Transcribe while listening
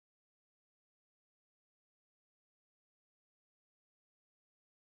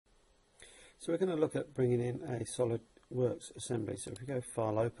So we're going to look at bringing in a SolidWorks assembly. So if we go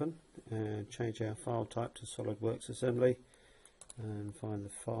File Open and change our file type to SolidWorks Assembly and find the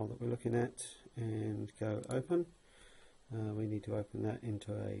file that we're looking at and go Open, we need to open that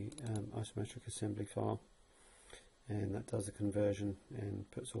into a isometric assembly file, and that does the conversion and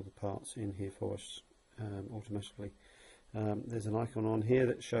puts all the parts in here for us automatically. There's an icon on here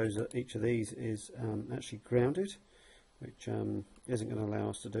that shows that each of these is actually grounded, which isn't going to allow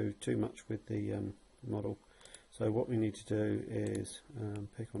us to do too much with the model. So what we need to do is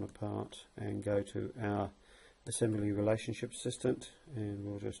pick on a part and go to our assembly relationship assistant, and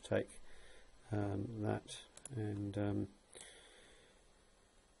we'll just take that and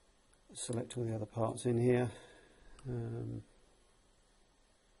select all the other parts in here. And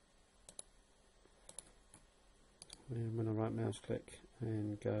when I right mouse click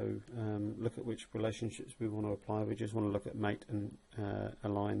and go look at which relationships we want to apply, we just want to look at mate and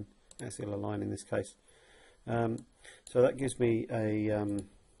align, axial align in this case. So that gives me a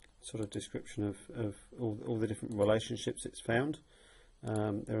sort of description of all the different relationships it's found.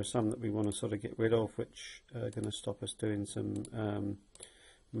 There are some that we want to sort of get rid of, which are going to stop us doing some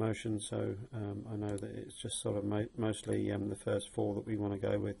motion, so I know that it's just sort of mostly the first four that we want to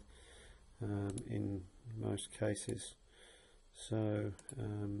go with in most cases. So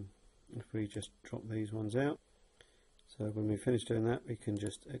if we just drop these ones out, so when we finish doing that, we can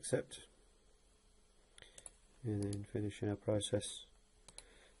just accept and then finish our process.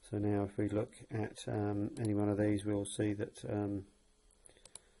 So now if we look at any one of these, we'll see that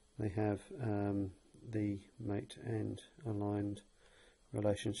they have the mate and aligned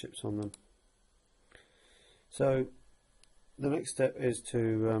relationships on them. So the next step is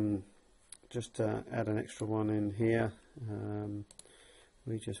to just add an extra one in here.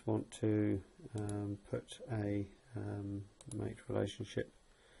 We just want to put a mate relationship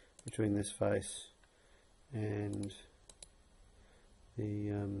between this face and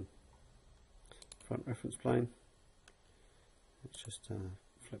the front reference plane. Let's just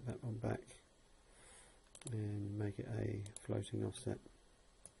flip that one back and make it a floating offset.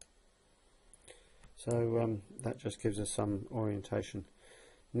 So that just gives us some orientation.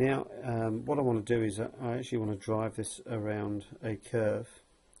 Now what I want to do is I actually want to drive this around a curve.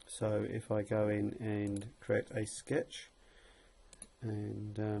 So if I go in and create a sketch,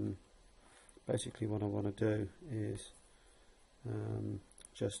 and basically what I want to do is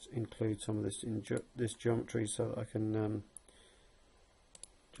just include some of this in this geometry so that I can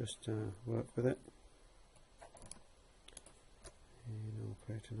just work with it. And I'll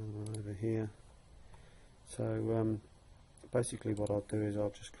create another one over here. So basically what I'll do is I'll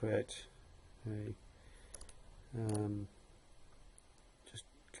just create a just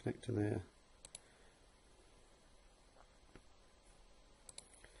connect to there.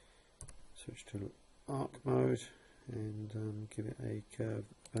 Switch to arc mode and give it a curve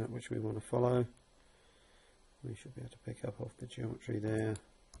which we want to follow. We should be able to pick up off the geometry there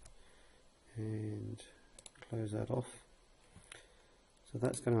and close that off. So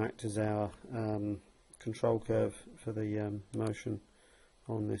that's going to act as our control curve for the motion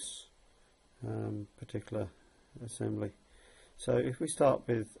on this particular assembly. So if we start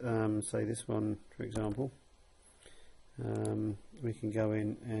with say this one, for example, we can go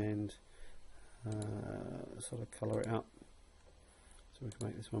in and sort of colour it up. So we can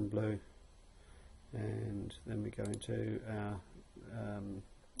make this one blue, and then we go into our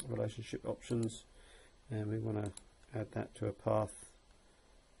relationship options, and we want to add that to a path.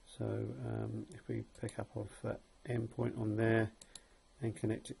 So if we pick up off that end point on there and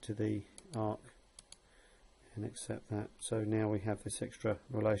connect it to the arc and accept that, so now we have this extra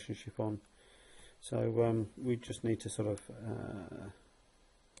relationship on. So we just need to sort of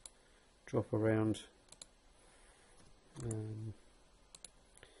drop around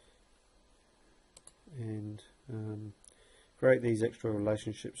and create these extra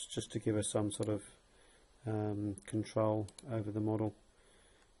relationships just to give us some sort of control over the model.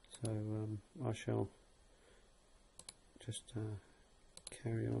 So I shall just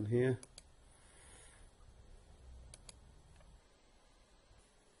carry on here.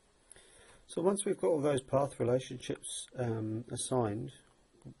 So once we've got all those path relationships assigned,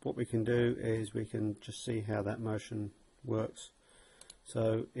 what we can do is we can just see how that motion works.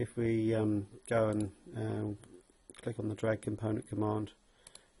 So if we go and click on the drag component command,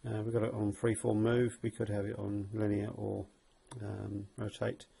 we've got it on freeform move. We could have it on linear or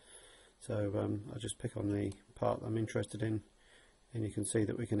rotate. So I just pick on the part I'm interested in, and you can see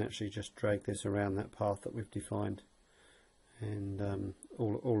that we can actually just drag this around that path that we've defined, and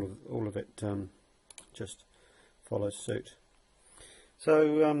all of it just follows suit.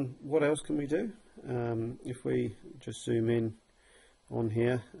 So what else can we do? If we just zoom in on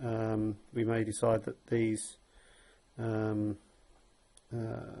here, we may decide that these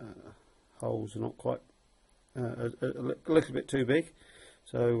holes are not quite a little bit too big.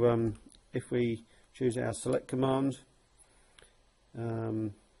 So if we choose our select command, sorry,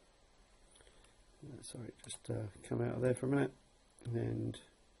 just come out of there for a minute, and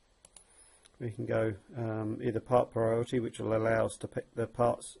we can go either part priority, which will allow us to pick the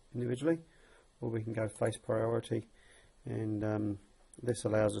parts individually, or we can go face priority, and this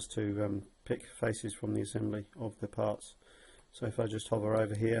allows us to pick faces from the assembly of the parts. So if I just hover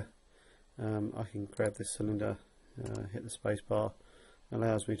over here, I can grab this cylinder, hit the space bar,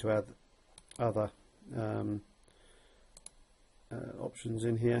 allows me to add other options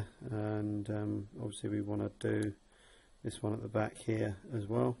in here, and obviously we want to do this one at the back here as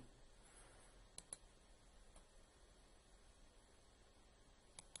well.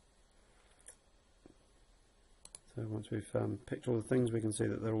 So once we've picked all the things, we can see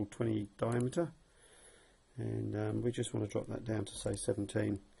that they're all 20 diameter, and we just want to drop that down to say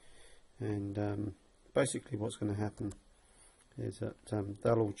 17, and basically what's going to happen is that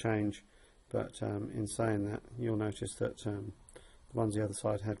they'll all change, but in saying that, you'll notice that the ones the other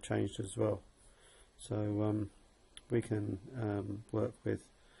side have changed as well. So we can work with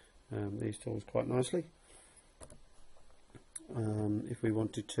these tools quite nicely. If we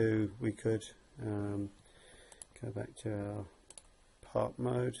wanted to, we could go back to our part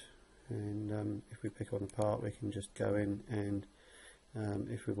mode, and if we pick on the part, we can just go in, and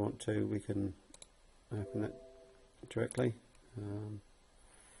if we want to, we can open it directly.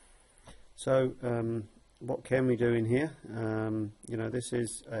 So what can we do in here? You know, this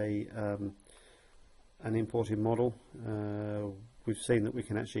is an imported model. We've seen that we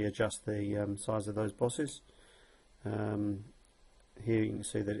can actually adjust the size of those bosses. Here you can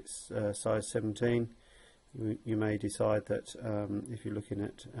see that it's size 17. You may decide that if you're looking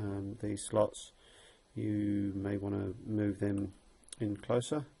at these slots, you may want to move them in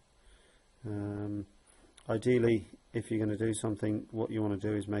closer. Ideally, if you're going to do something, what you want to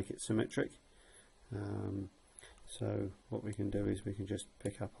do is make it symmetric. So what we can do is we can just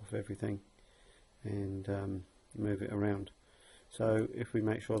pick up off everything and move it around. So if we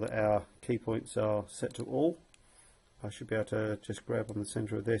make sure that our key points are set to all, I should be able to just grab on the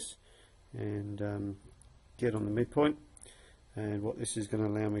center of this and get on the midpoint. And what this is going to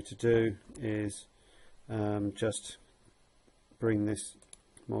allow me to do is just bring this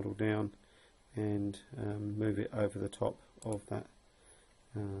model down and move it over the top of that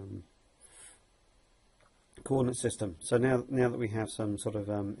coordinate system. So now that we have some sort of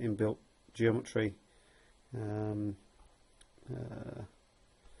inbuilt geometry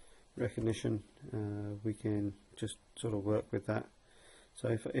recognition, we can just sort of work with that.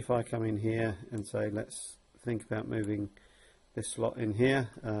 So if I come in here and say, let's think about moving this slot in here,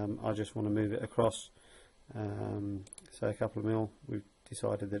 I just want to move it across, say a couple of mil. We've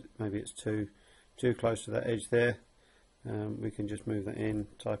decided that maybe it's too close to that edge there. We can just move that in,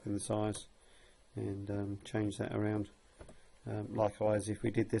 type in the size, and change that around. Likewise, if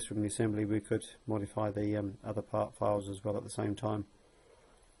we did this from the assembly, we could modify the other part files as well at the same time.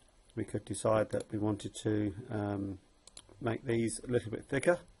 We could decide that we wanted to make these a little bit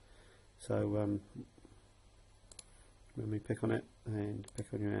thicker. So when we pick on it and pick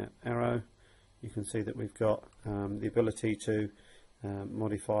on your arrow, you can see that we've got the ability to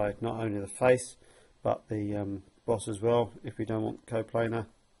modify not only the face but the boss as well. If we don't want coplanar,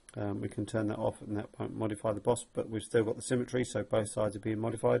 we can turn that off, and that won't modify the boss, but we've still got the symmetry, so both sides are being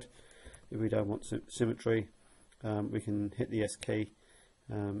modified. If we don't want symmetry, we can hit the S key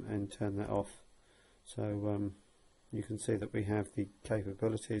and turn that off. So you can see that we have the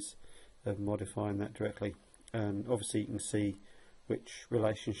capabilities of modifying that directly, and obviously you can see which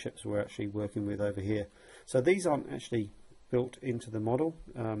relationships we're actually working with over here. So these aren't actually built into the model.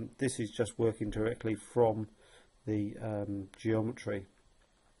 This is just working directly from the geometry,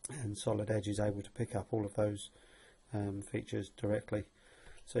 and Solid Edge is able to pick up all of those features directly.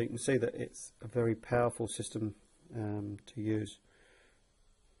 So you can see that it's a very powerful system to use.